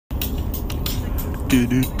Sorry,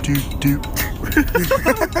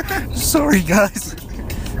 guys.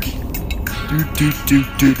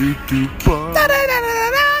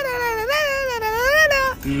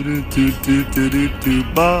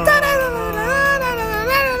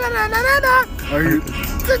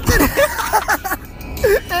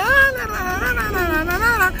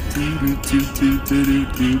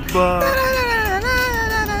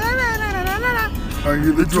 Are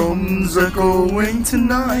you the drums are going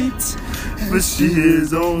tonight? But she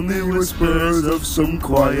is only whispers of some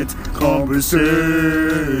quiet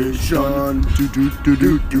conversation.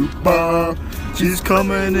 Ba. She's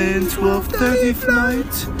coming in 12:30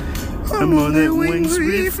 flight. Her morning wings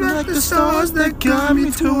reflect the stars that guide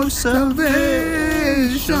me towards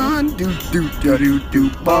salvation.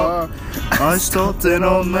 Ba. I stopped an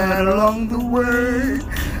old man along the way,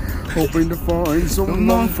 hoping to find some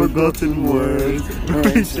long-forgotten words,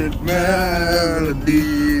 ancient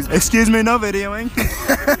melodies. Excuse me, no videoing.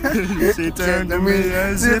 She turned to me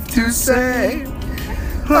as if to say,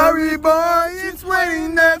 hurry boy, it's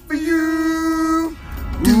waiting there for you.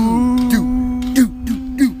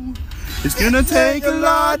 It's gonna take a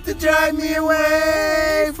lot to drag me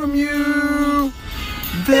away from you.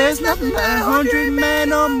 There's nothing that 100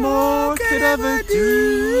 men or more could ever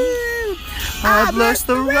do. I bless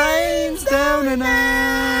the rains down in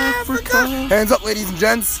Africa. Hands up, ladies and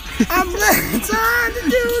gents. I'm blessed time to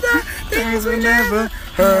do the things we never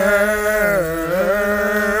heard.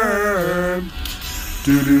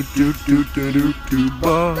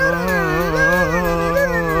 Ba.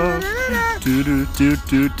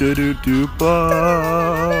 Ba.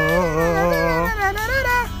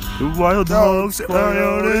 The wild dogs cry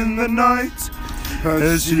out in the night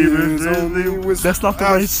as she lives only with. That's not the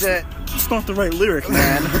right. It's not the right lyric,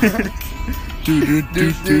 man.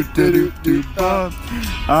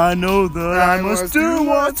 I know that I must do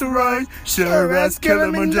what's right. Sure as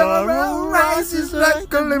Kilimanjaro rises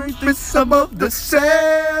like Olympus above the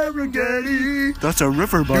Serengeti. That's a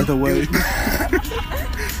river, by the way.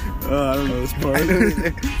 I don't know this part.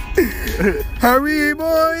 Hurry,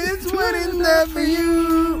 boy, it's waiting there for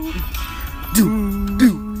you.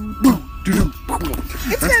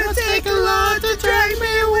 It's gonna take a lot to drag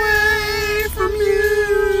me away from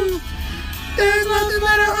you. There's nothing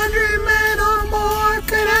that 100 men or more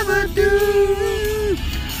could ever do.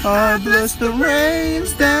 I bless the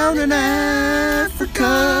rains down in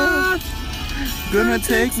Africa. Gonna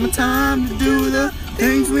take some time to do the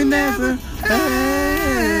things we never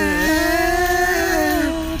had.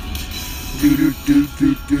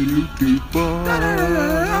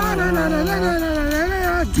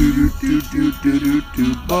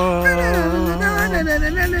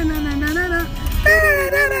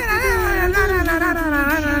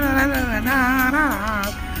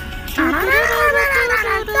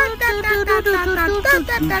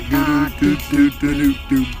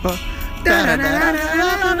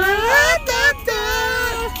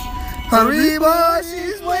 Hurry, boy,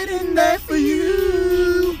 she's waiting there for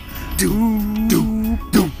you.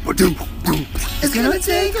 It's gonna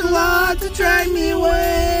take a lot to drag me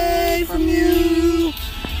away from you.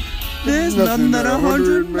 There's nothing that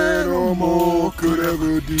 100 men or more could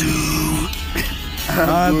ever do.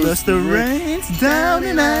 I bless the rains down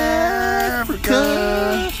in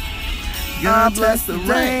Africa. God bless the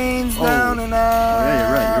rains down in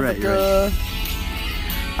Africa. You're right.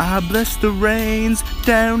 I bless the rains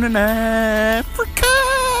down in Africa.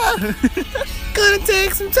 Gonna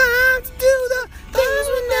take some time to do the things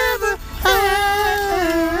we never had.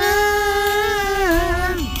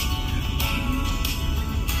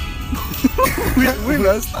 we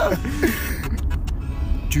messed up.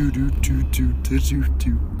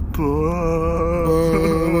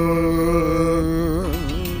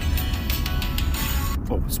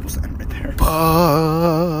 Oh, we're supposed to end right there.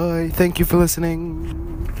 Bye. Thank you for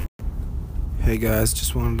listening. Hey guys,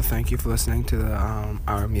 just wanted to thank you for listening to the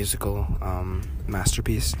our musical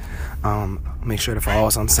masterpiece. Make sure to follow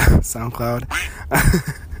us on SoundCloud.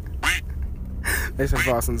 Make sure to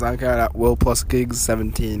follow us on SoundCloud at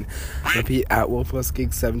WillPlusGigs17. Repeat, at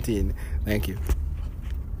WillPlusGigs17. Thank you.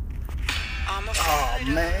 Oh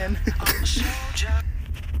man.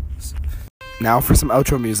 Now for some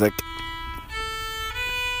outro music.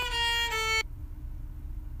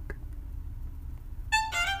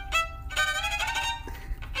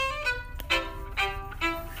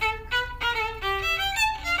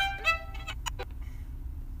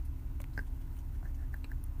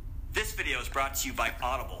 This video is brought to you by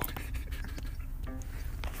Audible.